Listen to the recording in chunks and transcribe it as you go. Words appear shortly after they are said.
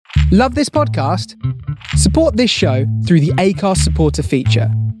Love this podcast? Support this show through the Acast supporter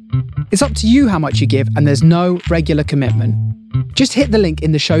feature. It's up to you how much you give, and there's no regular commitment. Just hit the link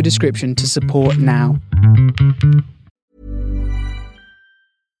in the show description to support now.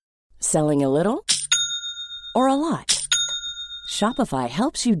 Selling a little or a lot? Shopify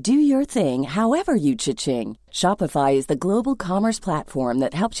helps you do your thing however you cha-ching. Shopify is the global commerce platform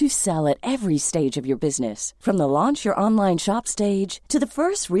that helps you sell at every stage of your business. From the launch your online shop stage to the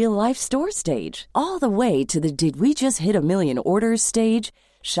first real-life store stage, all the way to the did we just hit a million orders stage.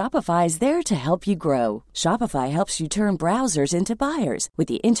 Shopify is there to help you grow. Shopify helps you turn browsers into buyers with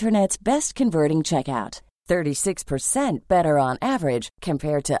the internet's best converting checkout. 36% better on average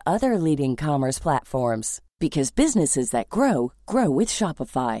compared to other leading commerce platforms. Because businesses that grow, grow with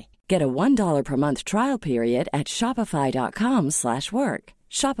Shopify. Get a $1 per month trial period at shopify.com/work.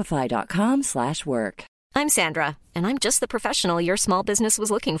 Shopify.com/work. I'm Sandra, and I'm just the professional your small business was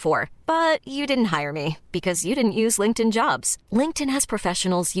looking for. But you didn't hire me because you didn't use LinkedIn Jobs. LinkedIn has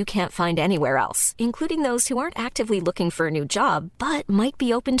professionals you can't find anywhere else, including those who aren't actively looking for a new job, but might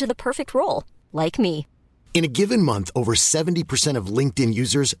be open to the perfect role, like me. In a given month, over 70% of LinkedIn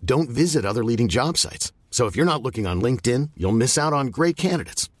users don't visit other leading job sites. So if you're not looking on LinkedIn, you'll miss out on great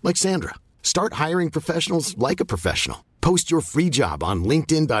candidates like Sandra. Start hiring professionals like a professional. Post your free job on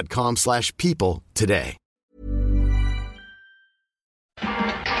linkedin.com/people today.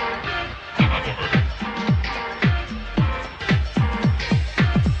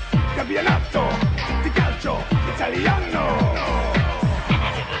 Campionato di calcio italiano.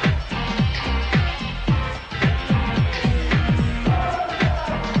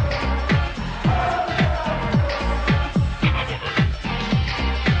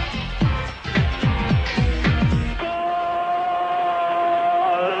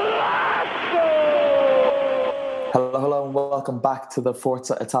 Hello and welcome back to the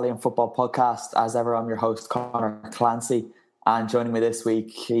Forza Italian Football Podcast. As ever, I'm your host, Conor Clancy. And joining me this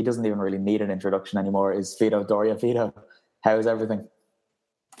week, he doesn't even really need an introduction anymore, is Vito Doria. Vito, how's everything?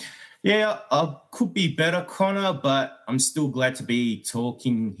 Yeah, I could be better, Connor, but I'm still glad to be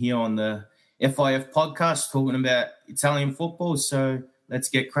talking here on the FIF podcast, talking about Italian football. So let's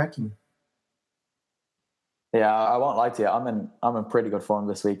get cracking. Yeah, I won't lie to you. I'm in pretty good form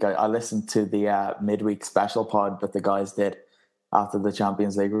this week. I listened to the midweek special pod that the guys did after the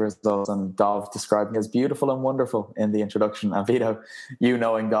Champions League results, and Dov described me as beautiful and wonderful in the introduction. And Vito, you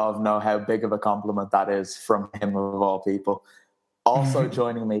knowing Dov know how big of a compliment that is from him of all people. Also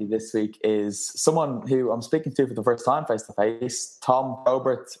joining me this week is someone who I'm speaking to for the first time face to face, Tom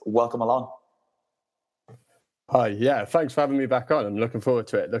Probert. Welcome along. Hi, yeah, thanks for having me back on. I'm looking forward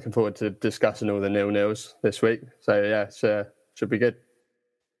to it. Looking forward to discussing all the nil-nils this week. So, yeah, it should be good.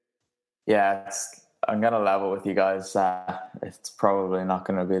 Yeah, I'm going to level with you guys. It's probably not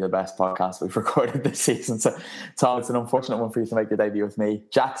going to be the best podcast we've recorded this season. So, Tom, it's an unfortunate one for you to make your debut with me.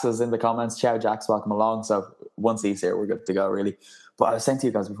 Jax is in the comments. Ciao, Jax. Welcome along. So, once he's here, we're good to go, really. But I was saying to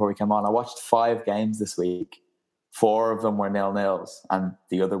you guys before we came on, I watched 5 games this week. 4 of them were 0-0s, and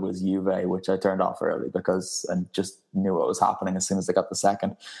the other was Juve, which I turned off early because I just knew what was happening as soon as I got the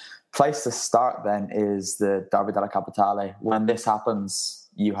second. Place to start then is the Derby della Capitale. When this happens,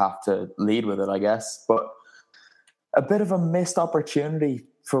 you have to lead with it, I guess. But a bit of a missed opportunity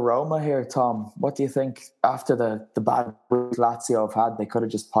for Roma here, Tom. What do you think after the bad week Lazio have had? They could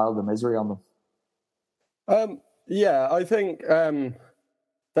have just piled the misery on them. Yeah, I think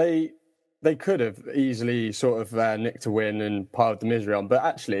they could have easily sort of nicked a win and piled the misery on. But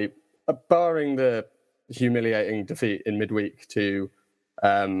actually, barring the humiliating defeat in midweek to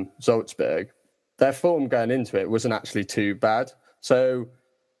Salzburg, their form going into it wasn't actually too bad. So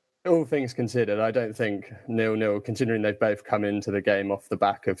all things considered, I don't think 0-0, considering they've both come into the game off the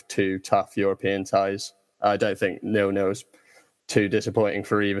back of 2 tough European ties, I don't think 0-0 is too disappointing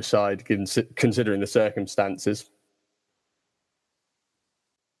for either side, considering the circumstances.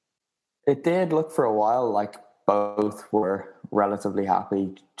 It did look for a while like both were relatively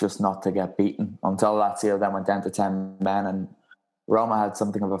happy just not to get beaten until Lazio then went down to 10 men, and Roma had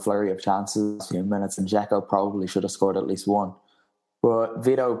something of a flurry of chances, a few minutes, and Dzeko probably should have scored at least one. But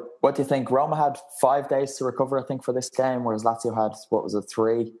Vito, what do you think? Roma had 5 days to recover, I think, for this game, whereas Lazio had,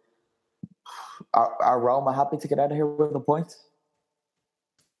 3? Are Roma happy to get out of here with a point?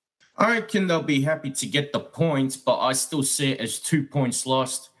 I reckon they'll be happy to get the points, but I still see it as 2 points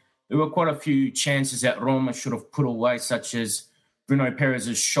lost. There were quite a few chances that Roma should have put away, such as Bruno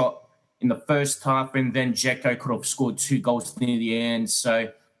Perez's shot in the first half, and then Dzeko could have scored 2 goals near the end.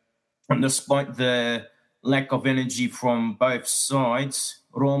 So despite the lack of energy from both sides,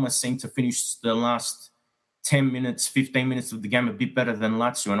 Roma seemed to finish the last 10 minutes, 15 minutes of the game a bit better than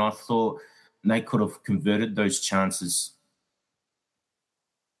Lazio, and I thought they could have converted those chances.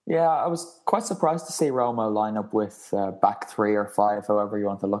 Yeah, I was quite surprised to see Roma line up with back 3 or 5, however you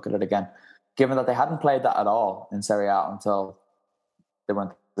want to look at it again, given that they hadn't played that at all in Serie A until they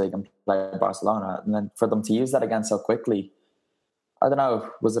went to the league and played Barcelona. And then for them to use that again so quickly, I don't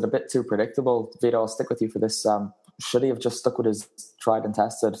know, was it a bit too predictable? Vito, I'll stick with you for this. Should he have just stuck with his tried and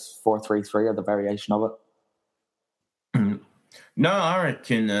tested 4-3-3 or the variation of it? No, I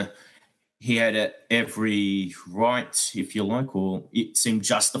reckon he had every right, if you like, or it seemed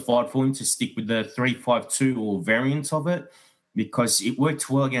justified for him to stick with the 3-5-2 or variant of it, because it worked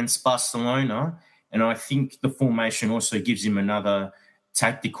well against Barcelona. And I think the formation also gives him another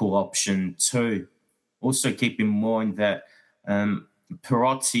tactical option too. Also keep in mind that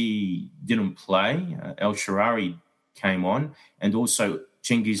Perotti didn't play. El Shaarawy came on, and also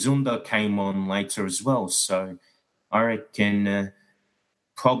Cengiz Under came on later as well. So I reckon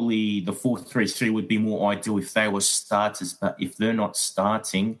probably the 4-3-3 would be more ideal if they were starters. But if they're not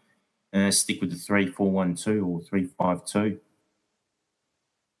starting, stick with the 3-4-1-2 or 3-5-2.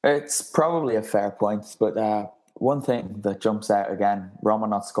 It's probably a fair point, but one thing that jumps out again, Roma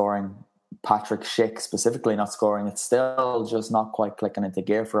not scoring, Patrick Schick specifically not scoring, it's still just not quite clicking into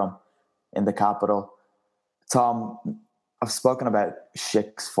gear for him in the capital. Tom, I've spoken about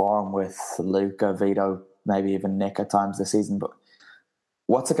Schick's form with Luca, Vito, maybe even Nick at times this season, but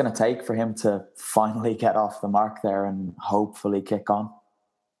what's it going to take for him to finally get off the mark there and hopefully kick on?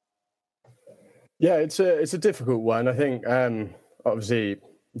 Yeah, it's a difficult one. I think obviously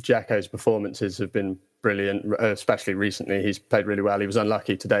Dzeko's performances have been brilliant, especially recently. He's played really well. He was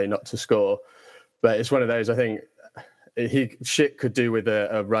unlucky today not to score, but it's one of those, I think Schick could do with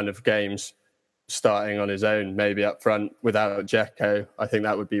a run of games starting on his own, maybe up front without Dzeko. I think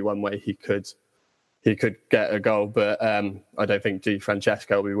that would be one way he could get a goal, but I don't think Di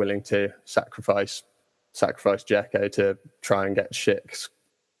Francesco will be willing to sacrifice Dzeko to try and get Schick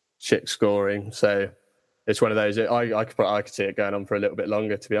scoring. So it's one of those. I could see it going on for a little bit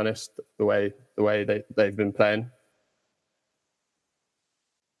longer, to be honest. The way they've been playing.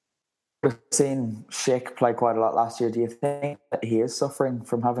 We've seen Schick play quite a lot last year. Do you think that he is suffering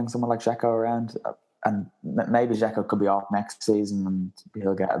from having someone like Dzeko around? And maybe Dzeko could be off next season and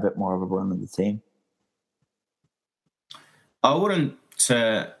he'll get a bit more of a run in the team. I wouldn't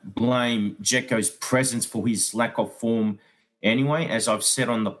blame Dzeko's presence for his lack of form anyway. As I've said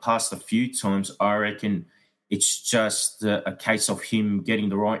on the past a few times, I reckon it's just a case of him getting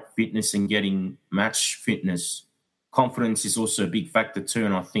the right fitness and getting match fitness. Confidence is also a big factor too,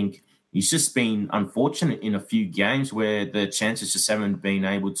 and I think he's just been unfortunate in a few games where the chances just haven't been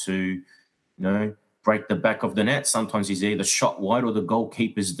able to, break the back of the net. Sometimes he's either shot wide or the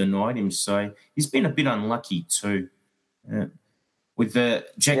goalkeeper's denied him. So he's been a bit unlucky too. With the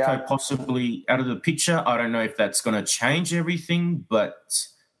Dzeko possibly out of the picture, I don't know if that's going to change everything, but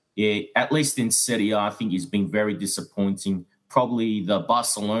yeah, at least in Serie A, I think he's been very disappointing. Probably the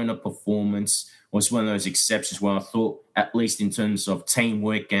Barcelona performance was one of those exceptions where I thought, at least in terms of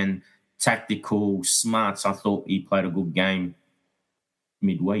teamwork and tactical smarts, I thought he played a good game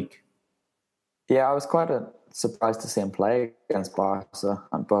midweek. Yeah, I was quite surprised to see him play against Barca,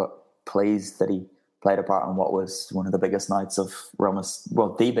 but pleased that he played a part in what was one of the biggest nights of Roma's,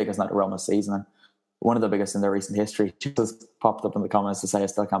 the biggest night of Roma's season, and one of the biggest in their recent history. Just popped up in the comments to say, I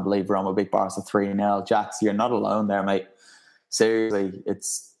still can't believe Roma beat Barca 3-0. Jax, you're not alone there, mate. Seriously,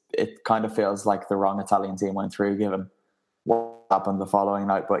 it kind of feels like the wrong Italian team went through given what happened the following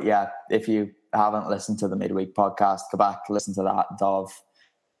night. But yeah, if you haven't listened to the midweek podcast, go back, listen to that. Dov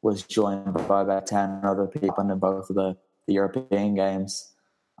was joined by about 10 other people in both of the European games.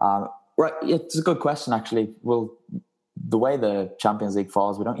 Right, it's a good question, actually. Well, the way the Champions League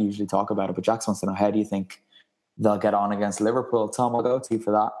falls, we don't usually talk about it, but Jax wants to know, how do you think they'll get on against Liverpool? Tom, I'll go to you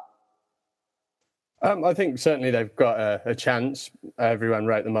for that. I think certainly they've got a chance. Everyone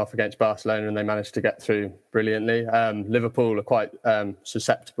wrote them off against Barcelona and they managed to get through brilliantly. Liverpool are quite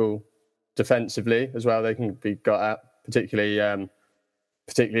susceptible defensively as well. They can be got at, particularly in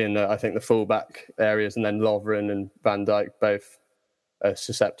I think the fullback areas, and then Lovren and Van Dijk both are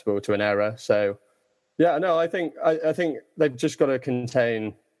susceptible to an error. So, yeah, no, I think they've just got to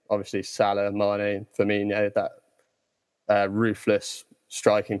contain, obviously, Salah, Mane, Firmino, that ruthless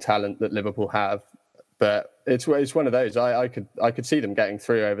striking talent that Liverpool have. But it's one of those. I could see them getting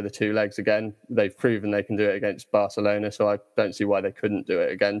through over the two legs again. They've proven they can do it against Barcelona, so I don't see why they couldn't do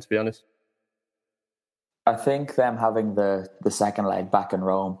it again, to be honest. I think them having the second leg back in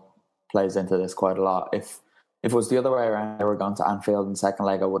Rome plays into this quite a lot. If it was the other way around, they were going to Anfield in second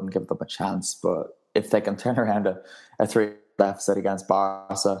leg, I wouldn't give them a chance. But if they can turn around a 3 deficit against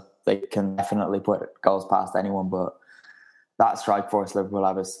Barca, they can definitely put goals past anyone. But that strike force Liverpool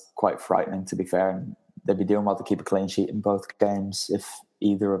have is quite frightening, to be fair. And they'd be doing well to keep a clean sheet in both games, if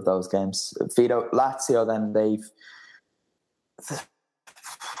either of those games. Vito, Lazio, then they've...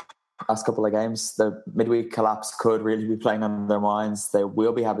 last couple of games, the midweek collapse could really be playing on their minds. They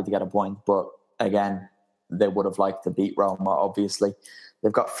will be happy to get a point, but again, they would have liked to beat Roma, obviously.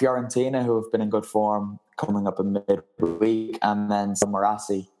 They've got Fiorentina, who have been in good form, coming up in midweek, and then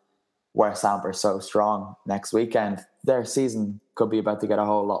Marassi, where Samper's so strong next weekend. Their season could be about to get a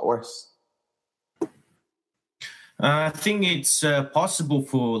whole lot worse. I think it's possible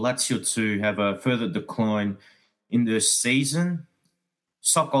for Lazio to have a further decline in the season.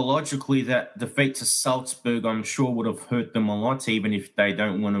 Psychologically, that defeat to Salzburg, I'm sure, would have hurt them a lot, even if they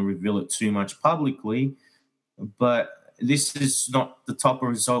don't want to reveal it too much publicly. But this is not the type of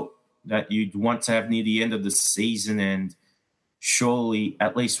result that you'd want to have near the end of the season. And surely,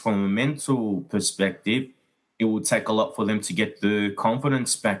 at least from a mental perspective, it will take a lot for them to get the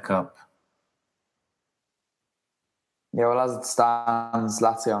confidence back up. Yeah, well, as it stands,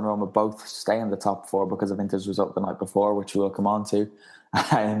 Lazio and Roma both stay in the top 4 because of Inter's result the night before, which we'll come on to.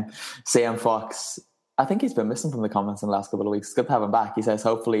 CM Fox, I think he's been missing from the comments in the last couple of weeks. It's good to have him back. He says,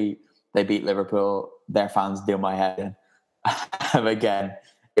 hopefully they beat Liverpool. Their fans do my head in. Again,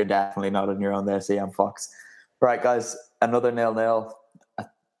 you're definitely not on your own there, CM Fox. Right, guys, another 0-0.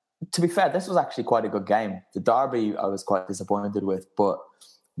 To be fair, this was actually quite a good game. The derby I was quite disappointed with, but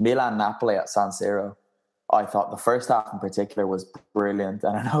Milan-Napoli at San Siro, I thought the first half in particular was brilliant.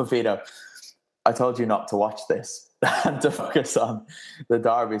 And I know, Vito, I told you not to watch this and to focus on the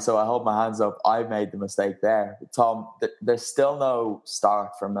derby, so I hold my hands up. I made the mistake there. Tom, there's still no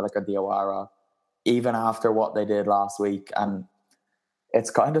start from Milica Diawara, even after what they did last week. And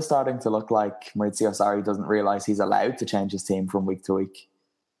it's kind of starting to look like Maurizio Sarri doesn't realise he's allowed to change his team from week to week.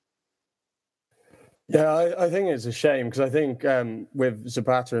 Yeah, I think it's a shame because I think with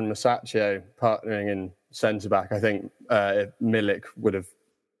Zapata and Masaccio partnering in centre-back, I think Milik would have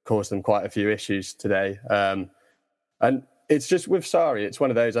caused them quite a few issues today. And it's just with Sarri, it's one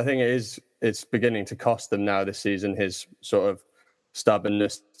of those, I think it's beginning to cost them now this season, his sort of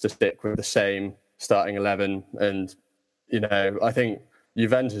stubbornness to stick with the same starting 11. And, you know, I think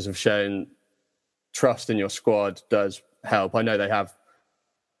Juventus have shown trust in your squad does help. I know they have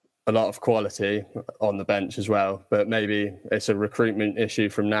a lot of quality on the bench as well, but maybe it's a recruitment issue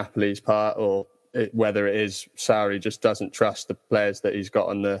from Napoli's part, or whether it is Sarri just doesn't trust the players that he's got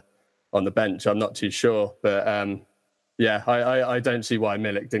on the bench. I'm not too sure, but I don't see why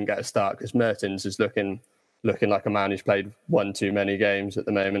Milik didn't get a start, because Mertens is looking like a man who's played one too many games at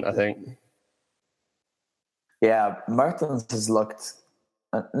the moment, I think. Yeah, Mertens has looked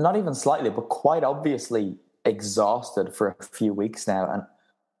not even slightly, but quite obviously exhausted for a few weeks now. And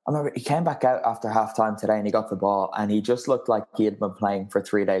I remember he came back out after half-time today and he got the ball and he just looked like he had been playing for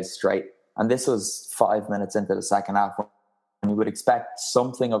 3 days straight. And this was 5 minutes into the second half, and you would expect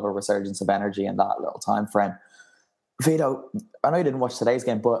something of a resurgence of energy in that little time frame. Vito, I know you didn't watch today's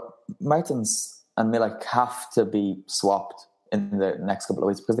game, but Mertens and Milik have to be swapped in the next couple of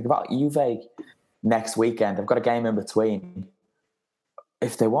weeks because they've got Juve next weekend. They've got a game in between.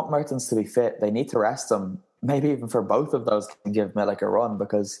 If they want Mertens to be fit, they need to rest him, maybe even for both of those, and give Milik a run,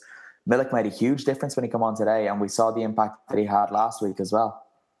 because Milik made a huge difference when he came on today, and we saw the impact that he had last week as well.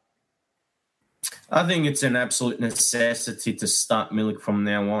 I think it's an absolute necessity to start Milik from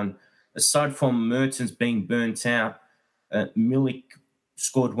now on. Aside from Mertens being burnt out, Milik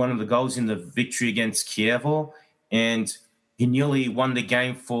scored one of the goals in the victory against Chievo, and he nearly won the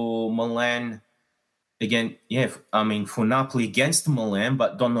game for Milan again. For Napoli against Milan,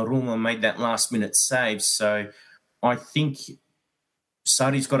 but Donnarumma made that last-minute save. So I think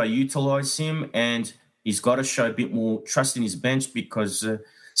Sarri's got to utilise him, and he's got to show a bit more trust in his bench, because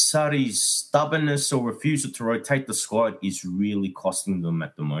Sarri's stubbornness or refusal to rotate the squad is really costing them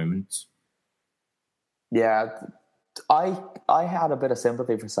at the moment. Yeah, I had a bit of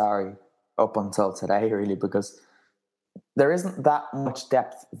sympathy for Sarri up until today, really, because there isn't that much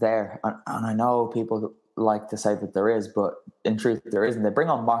depth there. And I know people like to say that there is, but in truth, there isn't. They bring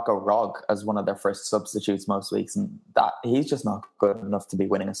on Marco Rog as one of their first substitutes most weeks, and that he's just not good enough to be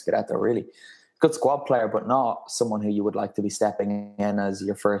winning a Scudetto, really. Good squad player, but not someone who you would like to be stepping in as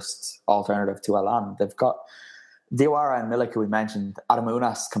your first alternative to Alan. They've got Diawara and Milik, who we mentioned. Adam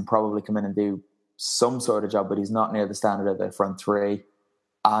Unas can probably come in and do some sort of job, but he's not near the standard of the front three.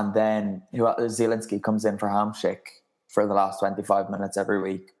 And then Zielinski comes in for Hamšík for the last 25 minutes every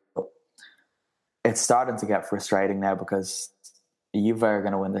week. It's starting to get frustrating now, because Juve are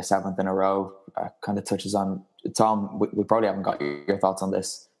going to win their 7th in a row. kind of touches on. Tom, we probably haven't got your thoughts on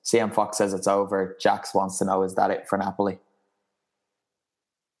this. CM Fox says it's over. Jax wants to know, is that it for Napoli?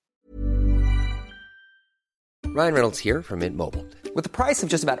 Ryan Reynolds here from Mint Mobile. With the price of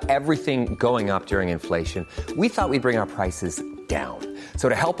just about everything going up during inflation, we thought we'd bring our prices down. So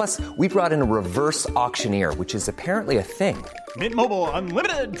to help us, we brought in a reverse auctioneer, which is apparently a thing. Mint Mobile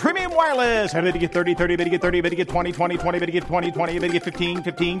Unlimited Premium Wireless. How to get 30, 30, bit to get 30, bit to get 20, 20, 20, bit to get 20, 20, bit to get 15,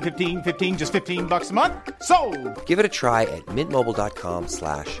 15, 15, 15, just $15 a month? Sold! Give it a try at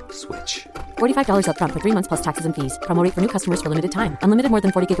mintmobile.com/switch. $45 up front for 3 months plus taxes and fees. Promo rate for new customers for limited time. Unlimited more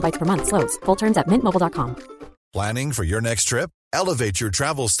than 40 gigabytes per month. Slows full terms at mintmobile.com. Planning for your next trip? Elevate your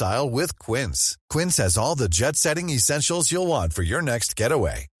travel style with Quince. Quince has all the jet-setting essentials you'll want for your next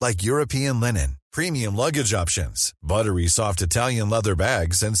getaway, like European linen, premium luggage options, buttery soft Italian leather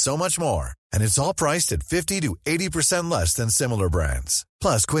bags, and so much more. And it's all priced at 50 to 80% less than similar brands.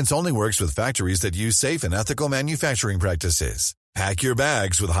 Plus, Quince only works with factories that use safe and ethical manufacturing practices. Pack your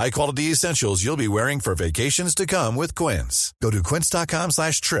bags with high-quality essentials you'll be wearing for vacations to come with Quince. Go to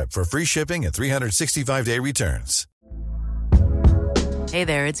quince.com/trip for free shipping and 365-day returns. Hey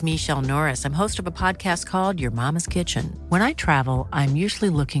there, it's Michelle Norris. I'm host of a podcast called Your Mama's Kitchen. When I travel, I'm usually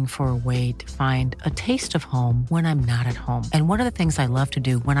looking for a way to find a taste of home when I'm not at home. And one of the things I love to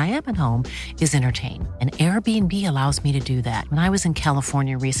do when I am at home is entertain. And Airbnb allows me to do that. When I was in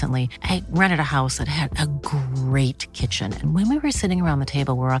California recently, I rented a house that had a great kitchen. And when we were sitting around the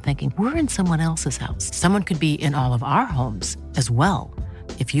table, we were all thinking, we're in someone else's house. Someone could be in all of our homes as well.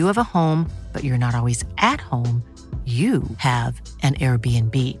 If you have a home, but you're not always at home, you have an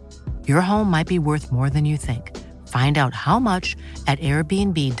Airbnb. Your home might be worth more than you think. Find out how much at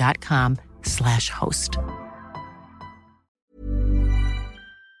airbnb.com/host.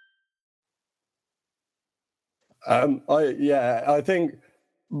 I think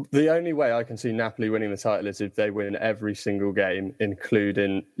the only way I can see Napoli winning the title is if they win every single game,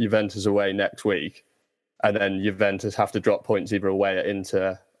 including Juventus away next week, and then Juventus have to drop points either away at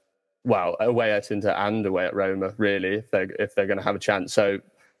Inter. Well, away at Inter and away at Roma, really, if they're going to have a chance. So,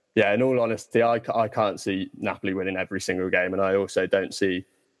 yeah, in all honesty, I can't see Napoli winning every single game, and I also don't see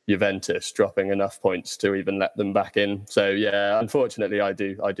Juventus dropping enough points to even let them back in. So, yeah, unfortunately, I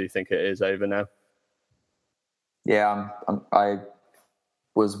do think it is over now. Yeah, I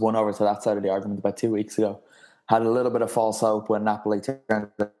was won over to that side of the argument about 2 weeks ago. Had a little bit of false hope when Napoli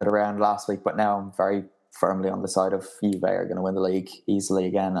turned it around last week, but now I'm very firmly on the side of Juve are going to win the league easily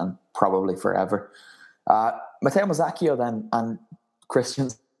again and probably forever. Matteo Musacchio then and Christian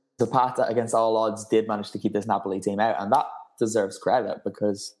Zapata against all odds did manage to keep this Napoli team out, and that deserves credit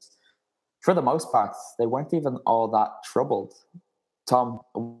because for the most part they weren't even all that troubled. Tom,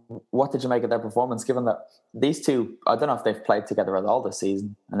 what did you make of their performance given that these two, I don't know if they've played together at all this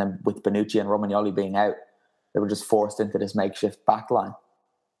season, and then with Bonucci and Romagnoli being out, they were just forced into this makeshift backline?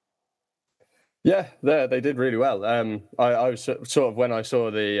 Yeah, they did really well. I was sort of, when I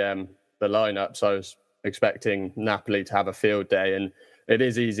saw the lineups, I was expecting Napoli to have a field day, and it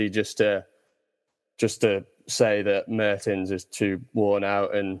is easy just to say that Mertens is too worn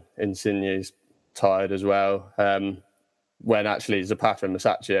out and Insigne's tired as well. When actually Zapata and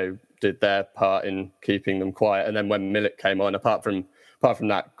Musacchio did their part in keeping them quiet, and then when Milik came on, apart from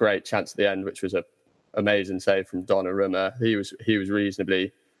that great chance at the end, which was an amazing save from Donnarumma, he was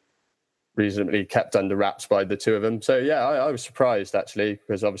reasonably kept under wraps by the two of them. So yeah, I was surprised actually,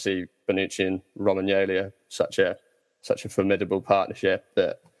 because obviously Bonucci and Romagnoli are such a formidable partnership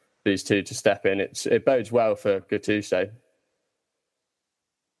that these two to step in, it bodes well for Gattuso.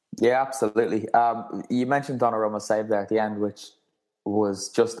 Yeah, absolutely. You mentioned Donnarumma's save there at the end, which was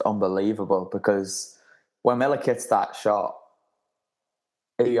just unbelievable because when Milik hits that shot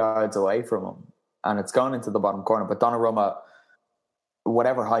 8 yards away from him and it's gone into the bottom corner, but Donnarumma,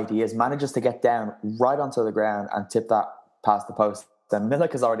 whatever height he is, manages to get down right onto the ground and tip that past the post. And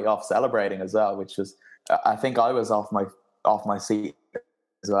Milik is already off celebrating as well, which was, I think I was off my seat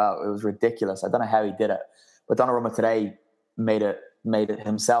as well. It was ridiculous. I don't know how he did it, but Donnarumma today made it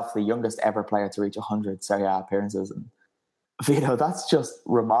himself the youngest ever player to reach 100 Serie A appearances. And Vito, that's just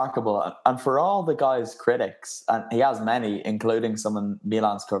remarkable. And for all the guy's critics, and he has many, including some in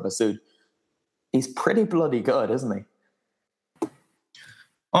Milan's Curva Sud, he's pretty bloody good, isn't he?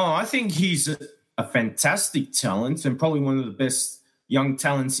 Oh, I think he's a fantastic talent and probably one of the best young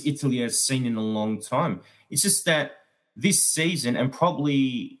talents Italy has seen in a long time. It's just that this season and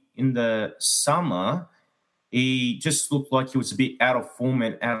probably in the summer, he just looked like he was a bit out of form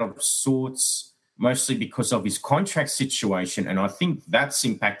and out of sorts, mostly because of his contract situation. And I think that's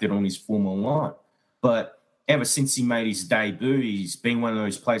impacted on his form a lot. But ever since he made his debut, he's been one of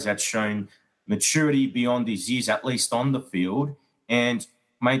those players that's shown maturity beyond his years, at least on the field, and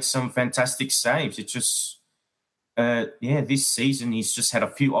made some fantastic saves. It just, this season he's just had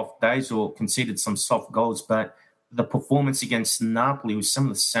a few off days or conceded some soft goals, but the performance against Napoli with some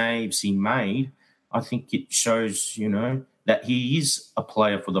of the saves he made, I think it shows, that he is a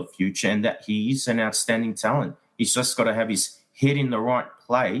player for the future and that he is an outstanding talent. He's just got to have his head in the right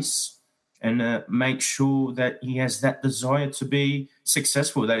place and make sure that he has that desire to be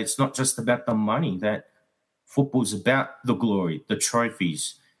successful, that it's not just about the money, that football's about the glory, the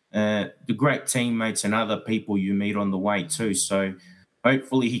trophies, the great teammates and other people you meet on the way too. So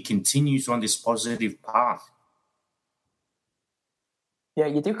hopefully he continues on this positive path. Yeah,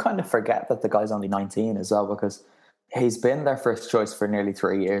 you do kind of forget that the guy's only 19 as well, because he's been their first choice for nearly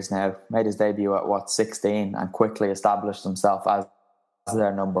 3 years now, made his debut at, 16, and quickly established himself as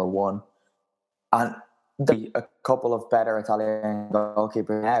their number one. And a couple of better Italian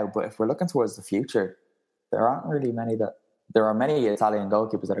goalkeepers now, but if we're looking towards the future, there aren't really many there are many Italian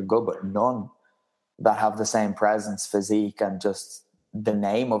goalkeepers that are good, but none that have the same presence, physique, and just the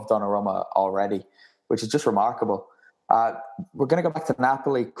name of Donnarumma already, which is just remarkable. We're going to go back to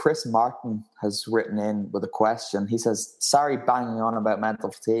Napoli. Chris Martin has written in with a question. He says, sorry, banging on about mental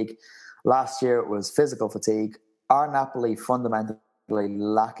fatigue. Last year it was physical fatigue. Are Napoli fundamentally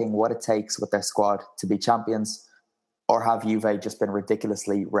lacking what it takes with their squad to be champions? Or have Juve just been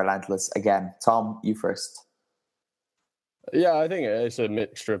ridiculously relentless again? Tom, you first. Yeah, I think it's a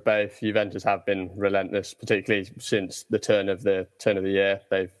mixture of both. Juventus have been relentless, particularly since the turn of the year.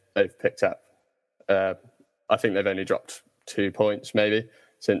 They've picked up. I think they've only dropped 2 points maybe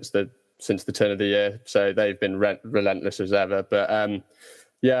since the turn of the year. So they've been relentless as ever. But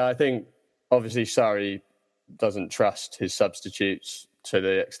I think obviously Sarri doesn't trust his substitutes to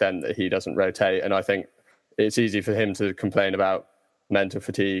the extent that he doesn't rotate. And I think it's easy for him to complain about mental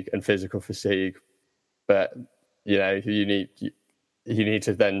fatigue and physical fatigue. But, you need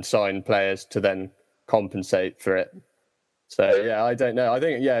to then sign players to then compensate for it. So, I don't know. I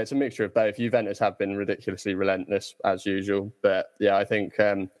think, it's a mixture of both. Juventus have been ridiculously relentless, as usual. But, I think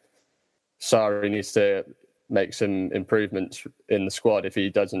Sarri needs to make some improvements in the squad if he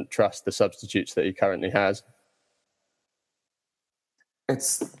doesn't trust the substitutes that he currently has.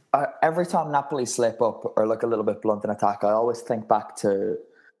 It's every time Napoli slip up or look a little bit blunt in attack, I always think back to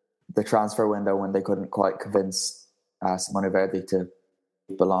the transfer window when they couldn't quite convince Simone Verdi to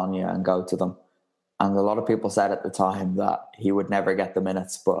Bologna and go to them. And a lot of people said at the time that he would never get the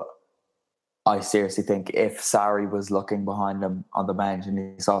minutes, but I seriously think if Sarri was looking behind him on the bench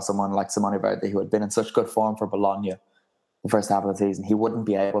and he saw someone like Simone Verdi, who had been in such good form for Bologna the first half of the season, he wouldn't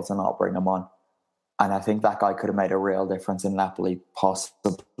be able to not bring him on. And I think that guy could have made a real difference in Napoli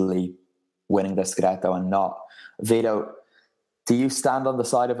possibly winning the Scudetto and not. Vito, do you stand on the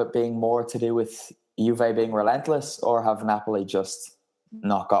side of it being more to do with Juve being relentless, or have Napoli just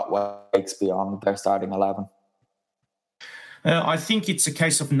not got what takes beyond their starting 11? I think it's a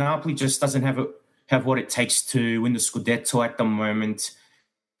case of Napoli just doesn't have what it takes to win the Scudetto at the moment.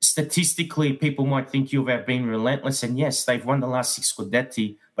 Statistically, people might think Juve have been relentless, and yes, they've won the last 6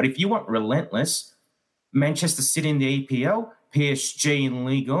 Scudetti. But if you want relentless, Manchester City in the EPL, PSG in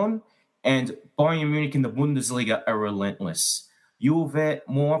Ligue 1, and Bayern Munich in the Bundesliga are relentless. Juve,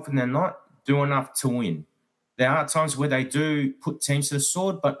 more often than not, do enough to win. There are times where they do put teams to the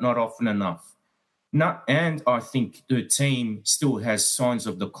sword, but not often enough. And I think the team still has signs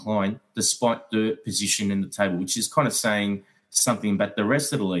of decline despite the position in the table, which is kind of saying something about the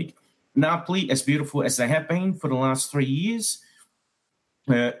rest of the league. Napoli, as beautiful as they have been for the last 3 years,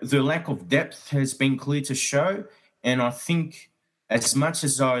 the lack of depth has been clear to show. And I think as much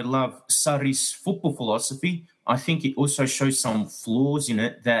as I love Sarri's football philosophy, I think it also shows some flaws in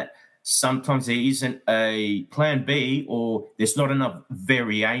it, that sometimes there isn't a plan B, or there's not enough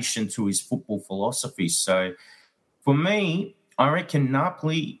variation to his football philosophy. So for me, I reckon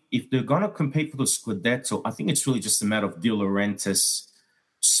Napoli, if they're going to compete for the Scudetto, I think it's really just a matter of De Laurentiis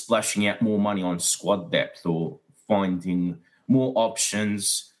splashing out more money on squad depth or finding more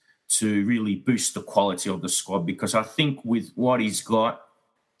options to really boost the quality of the squad. Because I think with what he's got,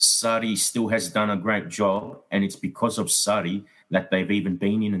 Sarri still has done a great job, and it's because of Sarri that they've even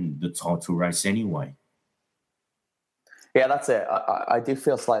been in the title race anyway. Yeah, that's it. I do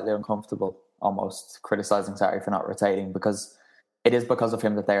feel slightly uncomfortable almost criticising Sarri for not rotating, because it is because of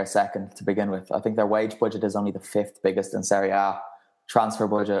him that they are second to begin with. I think their wage budget is only the 5th biggest in Serie A. Transfer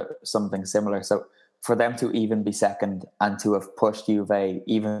budget, something similar. So for them to even be second and to have pushed Juve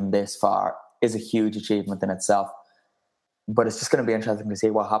even this far is a huge achievement in itself. But it's just going to be interesting to see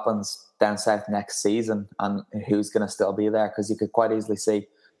what happens down south next season and who's going to still be there, because you could quite easily see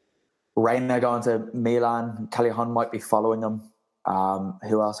Reina going to Milan. Callejon might be following him.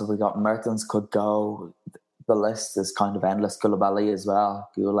 Who else have we got? Mertens could go. The list is kind of endless. Koulibaly as well.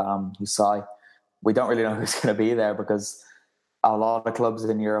 Goulam, Husai. We don't really know who's going to be there because a lot of clubs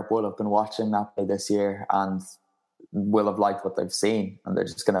in Europe will have been watching Napoli this year and will have liked what they've seen, and they're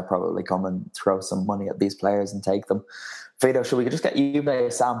just going to probably come and throw some money at these players and take them. Vito, should we just get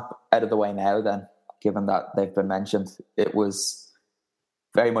Juve Samp out of the way now then, given that they've been mentioned? It was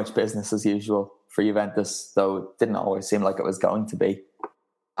very much business as usual for Juventus, though it didn't always seem like it was going to be.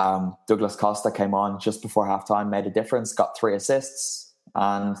 Douglas Costa came on just before halftime, made a difference, got 3 assists,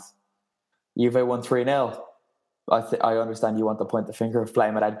 and Juve won 3-0. I understand you want to point the finger of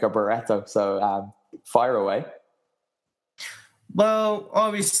blame at Edgar Barreto, so fire away. Well,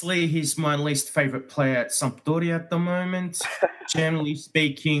 obviously, he's my least favourite player at Sampdoria at the moment. Generally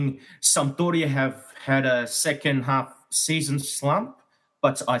speaking, Sampdoria have had a second half season slump,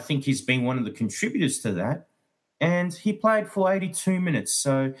 but I think he's been one of the contributors to that. And he played for 82 minutes.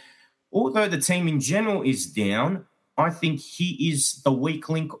 So although the team in general is down, I think he is the weak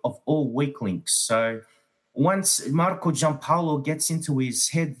link of all weak links. So once Marco Giampaolo gets into his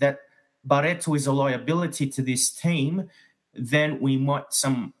head that Barreto is a liability to this team, then we might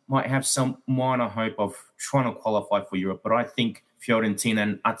have some minor hope of trying to qualify for Europe. But I think Fiorentina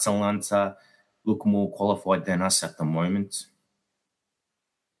and Atalanta look more qualified than us at the moment.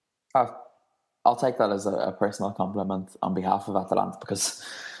 I'll take that as a personal compliment on behalf of Atalanta because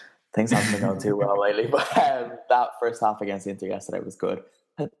things haven't been going too well lately. But that first half against Inter yesterday was good.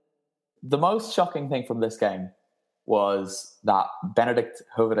 The most shocking thing from this game was that Benedict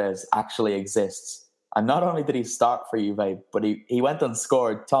Höwedes actually exists. And not only did he start for Juve, but he went and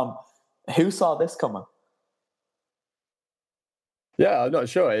scored. Tom, who saw this coming? Yeah, I'm not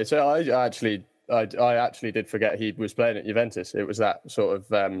sure. So I actually did forget he was playing at Juventus. It was that sort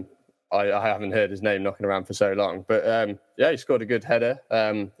of... I haven't heard his name knocking around for so long. But he scored a good header.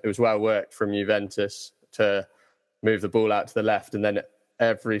 It was well worked from Juventus to move the ball out to the left. And then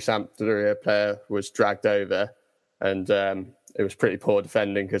every Sampdoria player was dragged over. And it was pretty poor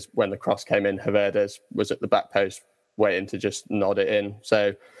defending because when the cross came in, Höwedes was at the back post waiting to just nod it in.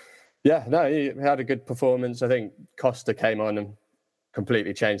 So, he had a good performance. I think Costa came on and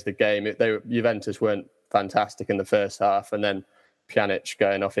completely changed the game. Juventus weren't fantastic in the first half. And then Pjanic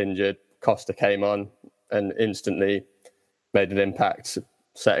going off injured, Costa came on and instantly made an impact,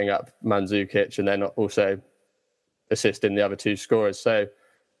 setting up Mandzukic and then also assisting the other 2 scorers. So,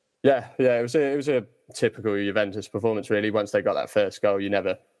 it was a typical Juventus performance, really. Once they got that first goal, you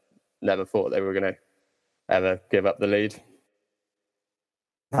never thought they were going to ever give up the lead.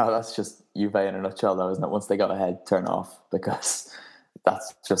 No, that's just Juve in a nutshell, though, isn't it? Once they got ahead, turn off, because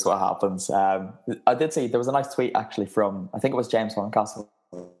that's just what happens. I did see there was a nice tweet actually from, I think it was James Horncastle.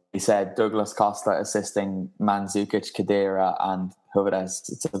 He said Douglas Costa assisting Mandzukic, Khedira and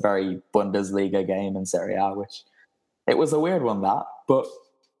Höwedes. It's a very Bundesliga game in Serie A, which it was a weird one, that, but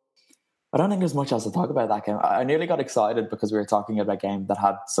I don't think there's much else to talk about that game. I nearly got excited because we were talking about a game that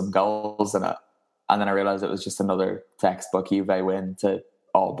had some goals in it. And then I realised it was just another textbook Juve win to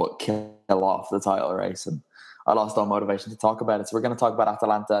all but kill off the title race. And I lost all motivation to talk about it. So we're going to talk about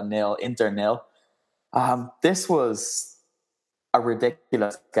Atalanta 0, Inter 0. This was a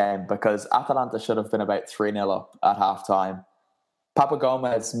ridiculous game because Atalanta should have been about 3-0 up at half-time. Papa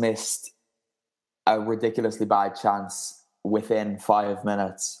Gomez missed a ridiculously bad chance within 5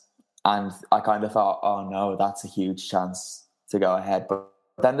 minutes. And I kind of thought, oh no, that's a huge chance to go ahead. But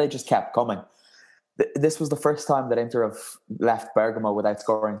then they just kept coming. This was the first time that Inter have left Bergamo without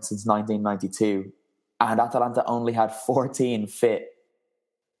scoring since 1992. And Atalanta only had 14 fit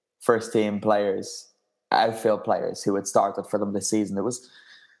first-team players, outfield players, who had started for them this season.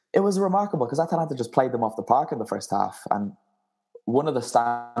 It was remarkable because Atalanta just played them off the park in the first half. And one of the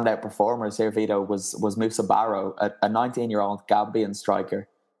standout performers here, Vito, was Moussa Barrow, a 19-year-old Gambian striker,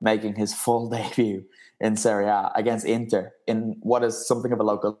 making his full debut in Serie A against Inter in what is something of a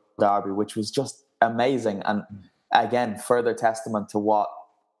local derby, which was just amazing. And again, further testament to what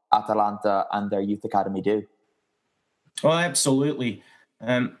Atalanta and their youth academy do. Oh, absolutely.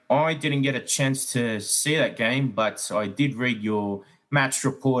 I didn't get a chance to see that game, but I did read your match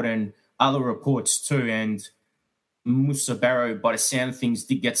report and other reports too. And Moussa Barrow, by the sound of things,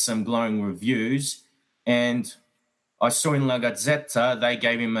 did get some glowing reviews. And I saw in La Gazzetta, they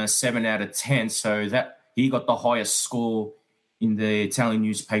gave him a 7 out of 10. So that he got the highest score in the Italian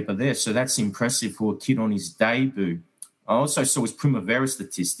newspaper there. So that's impressive for a kid on his debut. I also saw his Primavera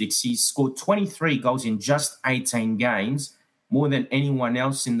statistics. He scored 23 goals in just 18 games, more than anyone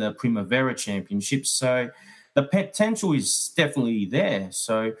else in the Primavera Championship. So the potential is definitely there.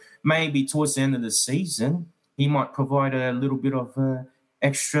 So maybe towards the end of the season, he might provide a little bit of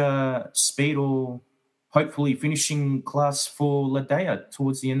extra speed or hopefully finishing class for Ladea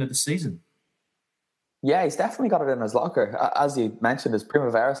towards the end of the season. Yeah, he's definitely got it in his locker. As you mentioned, his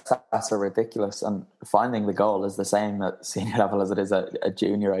Primavera stats are ridiculous, and finding the goal is the same at senior level as it is at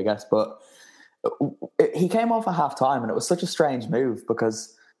junior, I guess. But he came off at half-time, and it was such a strange move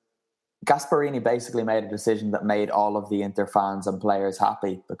because Gasperini basically made a decision that made all of the Inter fans and players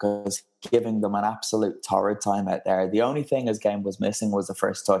happy because giving them an absolute torrid time out there. The only thing his game was missing was the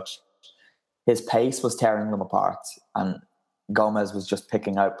first touch. His pace was tearing them apart, and Gomez was just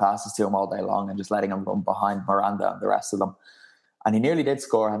picking out passes to him all day long and just letting him run behind Miranda and the rest of them. And he nearly did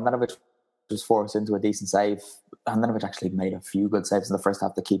score. Handanovic was forced into a decent save. Handanovic actually made a few good saves in the first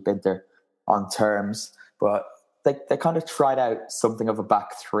half to keep Inter on terms. But they kind of tried out something of a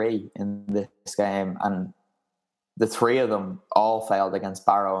back three in this game. And the three of them all failed against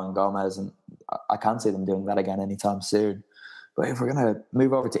Barrow and Gomez. And I can't see them doing that again anytime soon. But if we're going to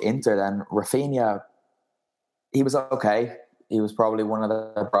move over to Inter, then Rafinha, he was okay. He was probably one of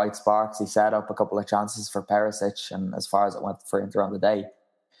the bright sparks. He set up a couple of chances for Perisic, and as far as it went for Inter on the day,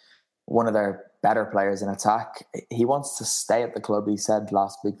 one of their better players in attack. He wants to stay at the club. He said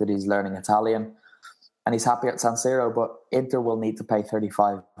last week that he's learning Italian, and he's happy at San Siro, but Inter will need to pay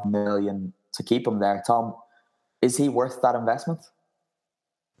 35 million to keep him there. Tom, is he worth that investment?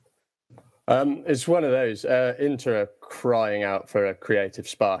 It's one of those. Inter are crying out for a creative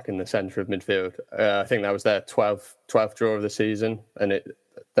spark in the centre of midfield. I think that was their 12th draw of the season, and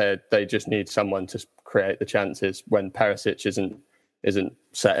they just need someone to create the chances. When Perisic isn't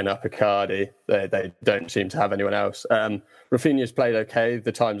setting up Icardi, they don't seem to have anyone else. Rafinha's played okay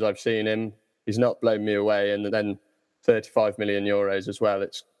the times I've seen him. He's not blown me away, and then 35 million euros as well.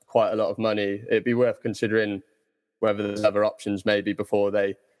 It's quite a lot of money. It'd be worth considering whether there's other options maybe before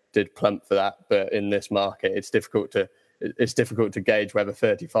they did plump for that, but in this market, it's difficult to gauge whether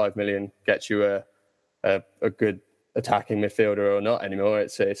 35 million gets you a good attacking midfielder or not anymore.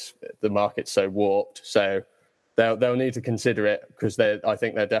 It's the market's so warped, so they'll need to consider it because I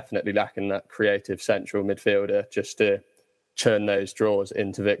think they're definitely lacking that creative central midfielder just to churn those draws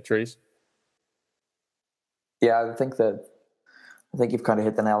into victories. Yeah, I think you've kind of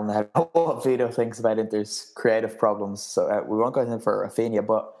hit the nail on the head. What Vito thinks about Inter's creative problems, so we won't go in for Rafinha,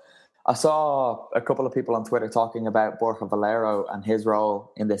 but I saw a couple of people on Twitter talking about Borja Valero and his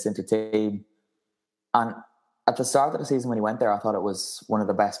role in this Inter team. And at the start of the season when he went there, I thought it was one of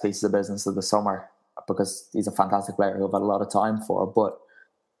the best pieces of business of the summer because he's a fantastic player who I've had a lot of time for. But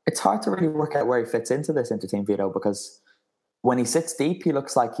it's hard to really work out where he fits into this Inter team, Vito, because when he sits deep, he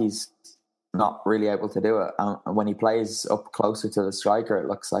looks like he's not really able to do it. And when he plays up closer to the striker, it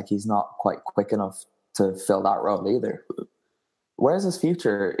looks like he's not quite quick enough to fill that role either. Where's his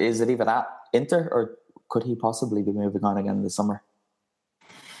future? Is it even at Inter, or could he possibly be moving on again this summer?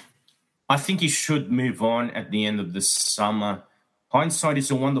 I think he should move on at the end of the summer. Hindsight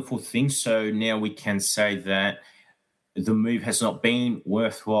is a wonderful thing, so now we can say that the move has not been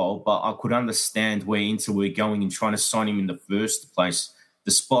worthwhile, but I could understand where Inter were going in trying to sign him in the first place.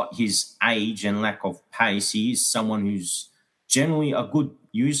 Despite his age and lack of pace, he is someone who's generally a good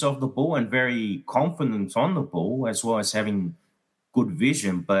user of the ball and very confident on the ball, as well as having good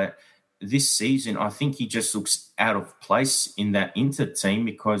vision. But this season, I think he just looks out of place in that Inter team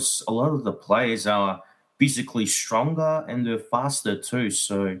because a lot of the players are physically stronger and they're faster too.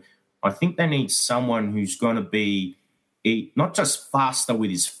 So I think they need someone who's going to be not just faster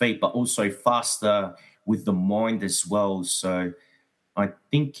with his feet, but also faster with the mind as well. So I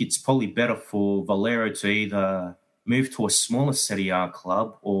think it's probably better for Valero to either move to a smaller Serie A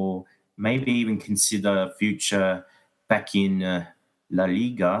club or maybe even consider future back in La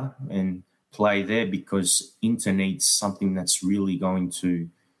Liga and play there, because Inter needs something that's really going to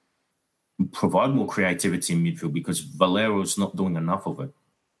provide more creativity in midfield because Valero's not doing enough of it.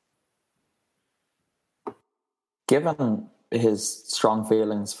 Given his strong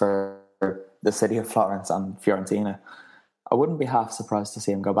feelings for the city of Florence and Fiorentina, I wouldn't be half surprised to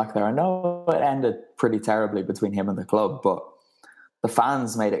see him go back there. I know it ended pretty terribly between him and the club, but the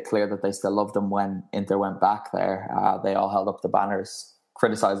fans made it clear that they still loved him when Inter went back there. They all held up the banners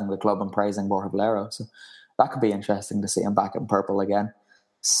criticising the club and praising Borja Valero. So that could be interesting to see him back in purple again.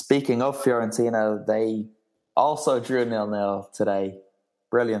 Speaking of Fiorentina, they also drew 0-0 today.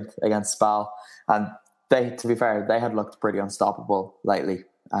 Brilliant against Spal. And to be fair, they had looked pretty unstoppable lately.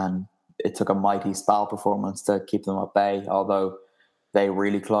 And it took a mighty Spal performance to keep them at bay, although they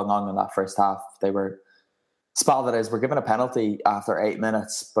really clung on in that first half. Spal, that is, were given a penalty after 8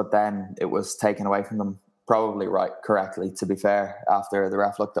 minutes, but then it was taken away from them probably right, correctly, to be fair, after the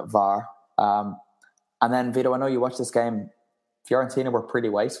ref looked at VAR. And then, Vito, I know you watched this game. Fiorentina were pretty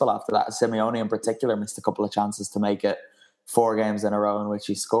wasteful after that. Simeone in particular missed a couple of chances to make it 4 games in a row in which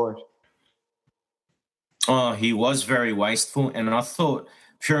he scored. Oh, he was very wasteful, and I thought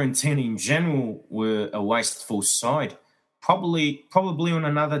Fiorentina in general were a wasteful side. Probably on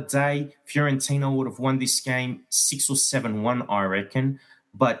another day, Fiorentina would have won this game 6 or 7-1, I reckon.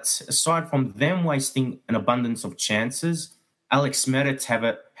 But aside from them wasting an abundance of chances, Alex Meret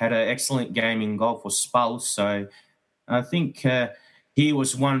had an excellent game in goal for Spal. So I think he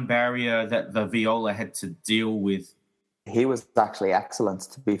was one barrier that the Viola had to deal with. He was actually excellent,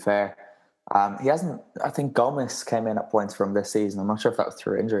 to be fair. He hasn't. I think Gomez came in at points from this season. I'm not sure if that was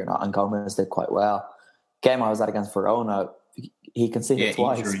through injury or not, and Gomez did quite well. Game I was at against Verona, he conceded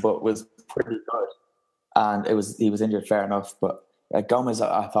twice, injury, but was pretty good. And he was injured, fair enough. But Gomez,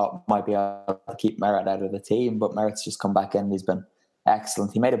 I thought, might be able to keep Meret out of the team, but Meret's just come back in. He's been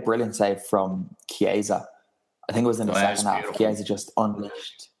excellent. He made a brilliant save from Chiesa. I think it was in the second half. Chiesa just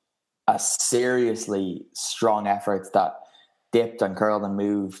unleashed a seriously strong effort that dipped and curled and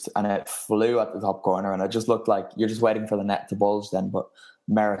moved, and it flew at the top corner, and it just looked like you're just waiting for the net to bulge then, but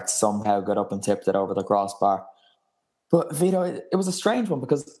Meret somehow got up and tipped it over the crossbar. But Vito, it was a strange one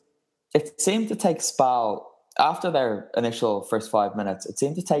because it seemed to take Spal, after their initial first 5 minutes, it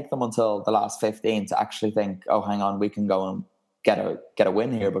seemed to take them until the last 15 to actually think, oh, hang on, we can go and get a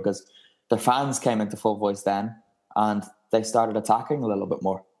win here, because their fans came into full voice then, and they started attacking a little bit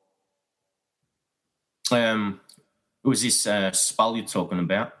more. Was this Spal you're talking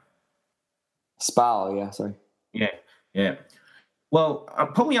about? Spal, yeah, sorry. Yeah. Well,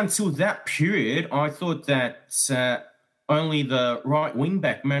 probably until that period, I thought that only the right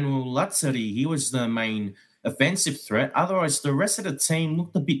wing-back, Manuel Lazzari, he was the main offensive threat. Otherwise, the rest of the team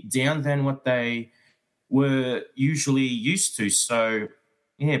looked a bit down than what they were usually used to. So,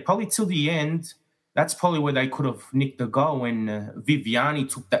 yeah, probably till the end, that's probably where they could have nicked the goal when Viviani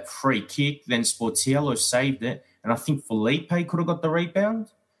took that free kick, then Sportiello saved it, and I think Felipe could have got the rebound.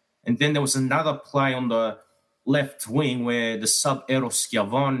 And then there was another play on the left wing where the sub Eros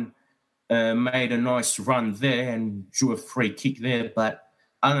Schiavon made a nice run there and drew a free kick there. But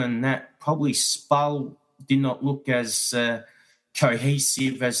other than that, probably Spal did not look as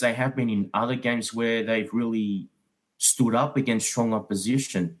cohesive as they have been in other games where they've really stood up against strong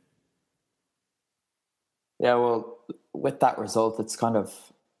opposition. Yeah, well, with that result, it's kind of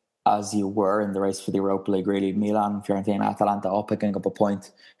as you were in the race for the Europa League, really. Milan, Fiorentina, Atalanta all picking up a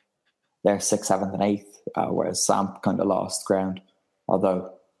point. They're 6th, 7th and 8th, whereas Samp kind of lost ground,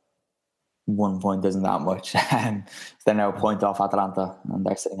 although 1 point isn't that much. They're now a point off Atalanta and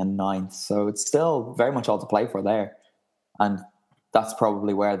they're sitting in 9th. So it's still very much all to play for there. And that's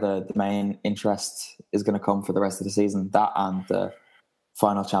probably where the main interest is going to come for the rest of the season. That and the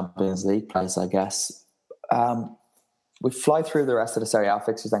final Champions League place, I guess. We fly through the rest of the Serie A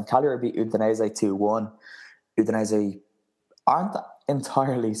fixtures. Then Cagliari beat Udinese 2-1. Udinese aren't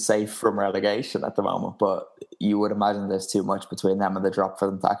entirely safe from relegation at the moment, but you would imagine there's too much between them and the drop for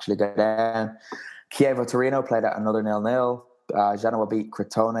them to actually go down. Chievo Torino played at another 0-0. Genoa beat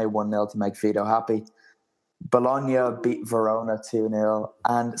Crotone 1-0 to make Vito happy. Bologna beat Verona 2-0.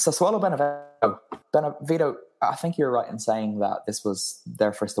 And Sassuolo Benevento. Vito, I think you're right in saying that this was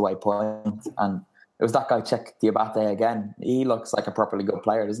their first away point, and it was that guy, Cech Diabate, again. He looks like a properly good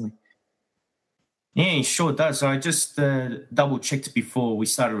player, doesn't he? Yeah, he sure does. I just double-checked before we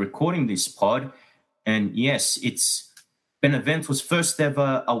started recording this pod. And yes, it's Benevento's first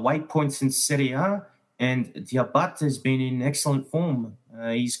ever away points in Serie A. And Diabate has been in excellent form.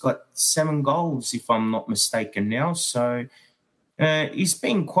 He's got 7 goals, if I'm not mistaken now. So he's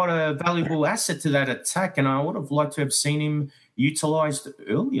been quite a valuable asset to that attack. And I would have liked to have seen him utilised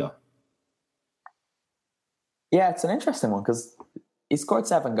earlier. Yeah, it's an interesting one because he scored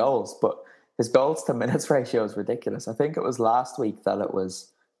 7 goals, but his goals to minutes ratio is ridiculous. I think it was last week that it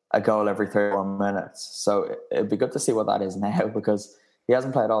was a goal every 31 minutes. So it'd be good to see what that is now, because he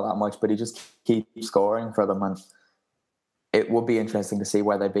hasn't played all that much, but he just keeps scoring for them. And it would be interesting to see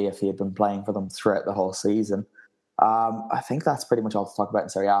where they'd be if he had been playing for them throughout the whole season. I think that's pretty much all to talk about in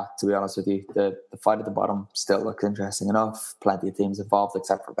Serie A, to be honest with you. The fight at the bottom still looks interesting enough. Plenty of teams involved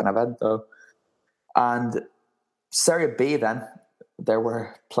except for Benevento. And Serie B then, there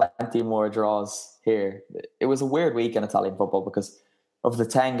were plenty more draws here. It was a weird week in Italian football because of the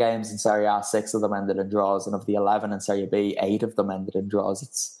 10 games in Serie A, 6 of them ended in draws, and of the 11 in Serie B, 8 of them ended in draws.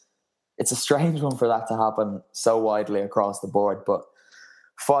 It's a strange one for that to happen so widely across the board, but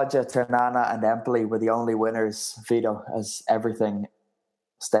Foggia, Ternana and Empoli were the only winners, Vito, as everything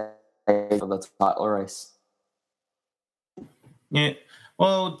stayed for the title race. Yeah.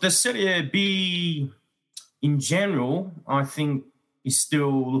 Well, the Serie B in general, I think, is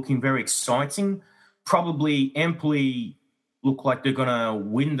still looking very exciting. Probably Empoli look like they're going to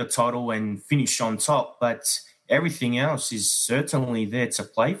win the title and finish on top, but everything else is certainly there to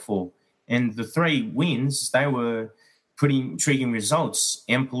play for. And the 3 wins, they were pretty intriguing results.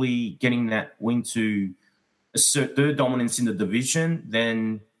 Empoli getting that win to assert their dominance in the division,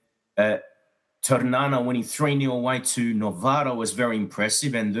 then Ternana winning 3-0 away to Novara was very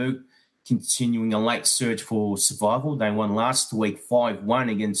impressive, and they're continuing a late surge for survival. They won last week 5-1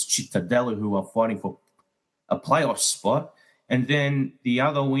 against Cittadella, who are fighting for a playoff spot. And then the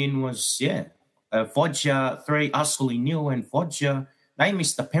other win was, Foggia 3, Ascoli 0, and Foggia, they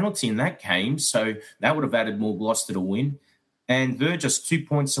missed a penalty in that game, so that would have added more gloss to the win. And they're just 2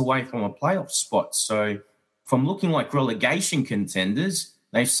 points away from a playoff spot. So from looking like relegation contenders,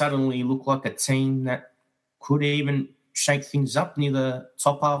 they suddenly look like a team that could even shake things up near the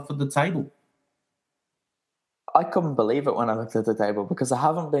top half of the table. I couldn't believe it when I looked at the table because I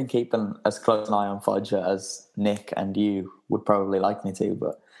haven't been keeping as close an eye on Foggia as Nick and you would probably like me to,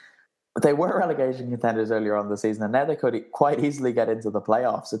 but they were relegation contenders earlier on the season, and now they could quite easily get into the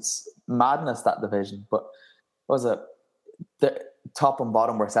playoffs. It's madness, that division. But the top and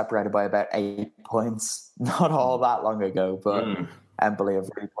bottom were separated by about 8 points not all that long ago, but Empoli have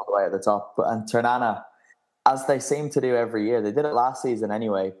really pulled away at the top. And Ternana, as they seem to do every year, they did it last season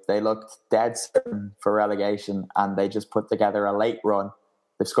anyway. They looked dead certain for relegation, and they just put together a late run.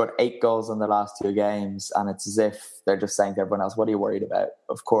 They've scored 8 goals in the last 2 games, and it's as if they're just saying to everyone else, what are you worried about?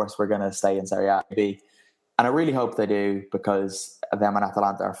 Of course, we're going to stay in Serie A B. And I really hope they do, because them and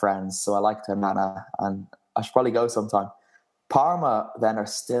Atalanta are friends. So I like Ternana, and I should probably go sometime. Parma then are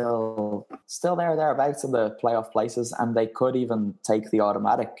still thereabouts in the playoff places, and they could even take the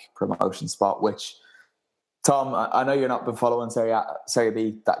automatic promotion spot, which, Tom, I know you're not been following Serie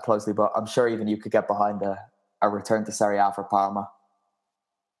B that closely, but I'm sure even you could get behind a return to Serie A for Parma.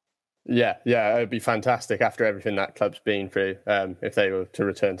 Yeah, it would be fantastic after everything that club's been through, if they were to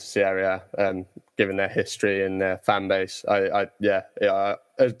return to Serie A, given their history and their fan base. As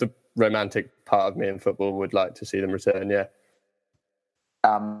the romantic part of me in football would like to see them return, yeah.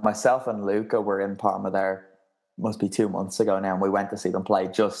 Myself and Luca were in Parma there, must be 2 months ago now, and we went to see them play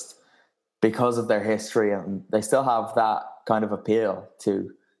just because of their history, and they still have that kind of appeal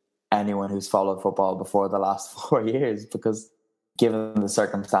to anyone who's followed football before the last 4 years, because given the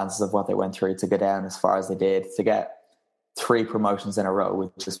circumstances of what they went through to go down as far as they did, to get 3 promotions in a row,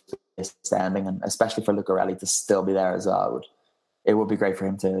 which is standing, and especially for Lucarelli to still be there as well, it would be great for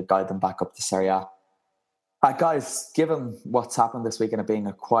him to guide them back up to Serie A. Guys, given what's happened this week and it being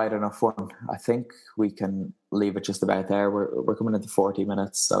a quiet enough one, I think we can leave it just about there. We're coming into 40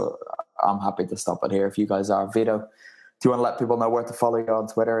 minutes, so I'm happy to stop it here if you guys are. Vito, do you want to let people know where to follow you on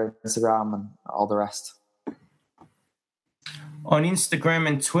Twitter, Instagram, and all the rest? On Instagram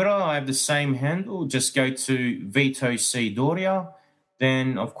and Twitter, I have the same handle. Just go to Vito C. Doria.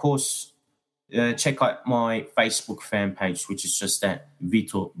 Then, of course, check out my Facebook fan page, which is just at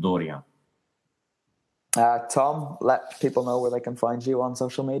Vito Doria. Tom, let people know where they can find you on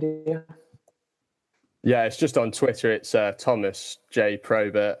social media. Yeah, it's just on Twitter. It's Thomas J.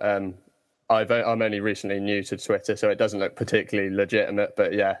 Probert. I'm only recently new to Twitter, so it doesn't look particularly legitimate.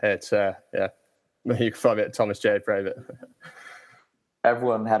 But yeah, it's you can find me at Thomas J. Probert.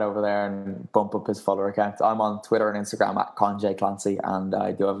 Everyone head over there and bump up his follower account. I'm on Twitter and Instagram at Con J Clancy, and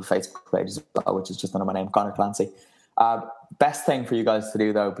I do have a Facebook page as well, which is just under my name, Connor Clancy. Best thing for you guys to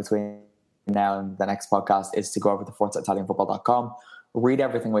do, though, between now and the next podcast is to go over to ForzaItalianFootball.com, read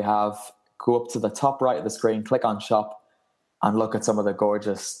everything we have, go up to the top right of the screen, click on shop, and look at some of the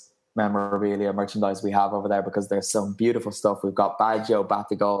gorgeous memorabilia merchandise we have over there, because there's some beautiful stuff. We've got Baggio,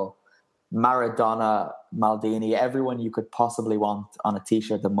 Batigol, Maradona, Maldini, everyone you could possibly want on a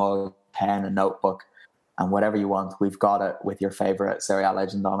t-shirt, a mug, pen, a notebook, and whatever you want, we've got it with your favorite Serie A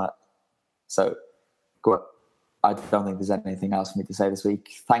legend on it. So good. I don't think there's anything else for me to say this week.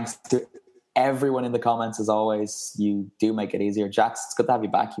 Thanks to everyone in the comments, as always. You do make it easier. Jax, it's good to have you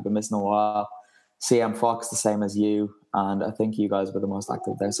back. You've been missing a while. CM Fox, the same as you. And I think you guys were the most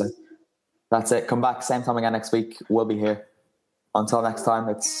active there. So that's it. Come back same time again next week. We'll be here. Until next time,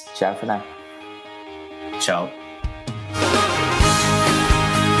 it's ciao for now. Ciao.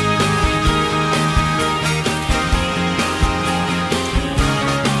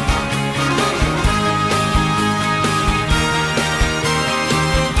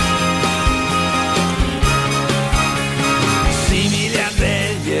 Simili a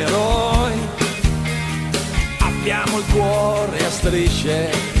degli eroi, abbiamo il cuore a strisce,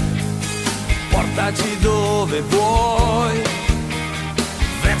 portaci dove vuoi,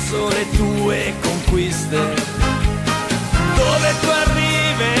 verso le tue conquiste, dove tu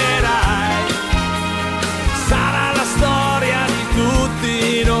arriverai, sarà la storia di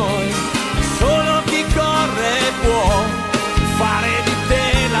tutti noi, solo chi corre può fare di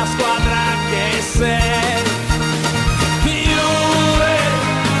te la squadra che sei. Juve,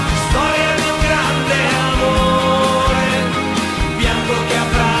 storia di un grande amore, bianco che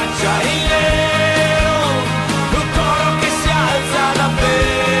abbraccia il nero, un coro che si alza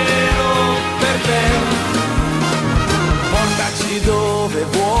davvero per te. Portaci dove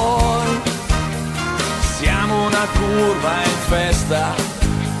vuoi, siamo una curva in festa,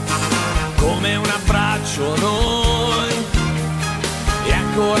 come un abbraccio noi, e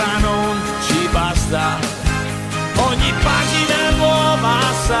ancora non ci basta. Ogni pagina nuova,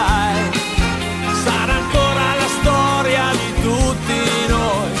 sai, sarà ancora la storia di tutti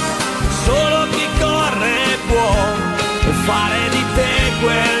noi, solo chi corre può fare di te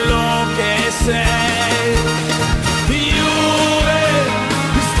quello che sei. Juve,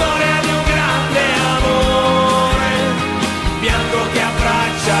 storia di un grande amore, bianco che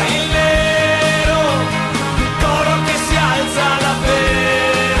abbraccia il nero, un coro che si alza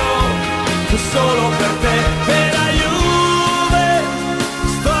davvero, solo per te, per la Juve,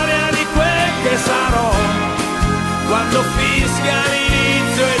 storia di quel che sarò, quando fischia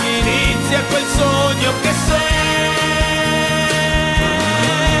l'inizio ed inizia quel sogno che sei.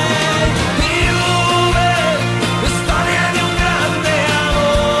 Juve, storia di un grande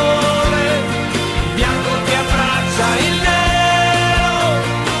amore, bianco che abbraccia il nero,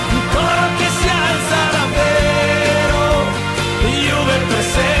 un coro che si alza davvero, Juve per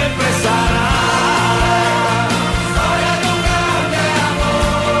sempre sarà. Storia di un grande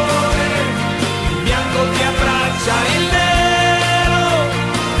amore, bianco che abbraccia il nero,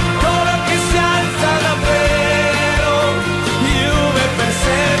 coro che si alza davvero, Juve per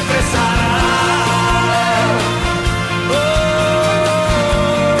sempre sarà. Oh,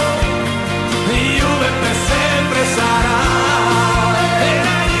 Juve per sempre sarà. E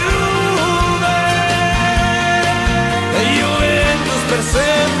la Juventus per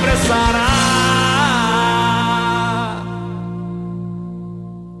sempre sarà.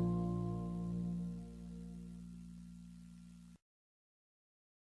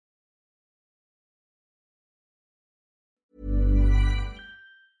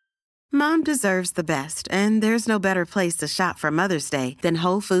 Mom deserves the best, and there's no better place to shop for Mother's Day than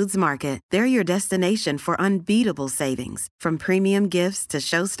Whole Foods Market. They're your destination for unbeatable savings, from premium gifts to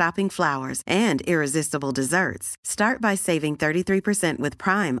show-stopping flowers and irresistible desserts. Start by saving 33% with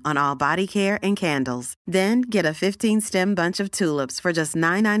Prime on all body care and candles. Then get a 15-stem bunch of tulips for just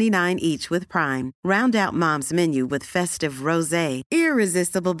 $9.99 each with Prime. Round out Mom's menu with festive rosé,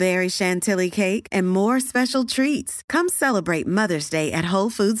 irresistible berry chantilly cake, and more special treats. Come celebrate Mother's Day at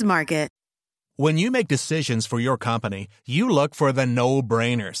Whole Foods Market. When you make decisions for your company, you look for the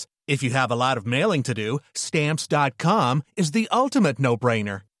no-brainers. If you have a lot of mailing to do, Stamps.com is the ultimate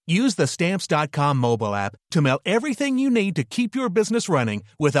no-brainer. Use the Stamps.com mobile app to mail everything you need to keep your business running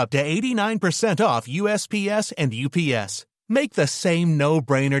with up to 89% off USPS and UPS. Make the same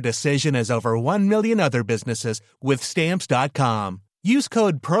no-brainer decision as over 1 million other businesses with Stamps.com. Use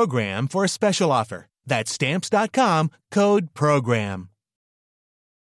code PROGRAM for a special offer. That's Stamps.com, code PROGRAM.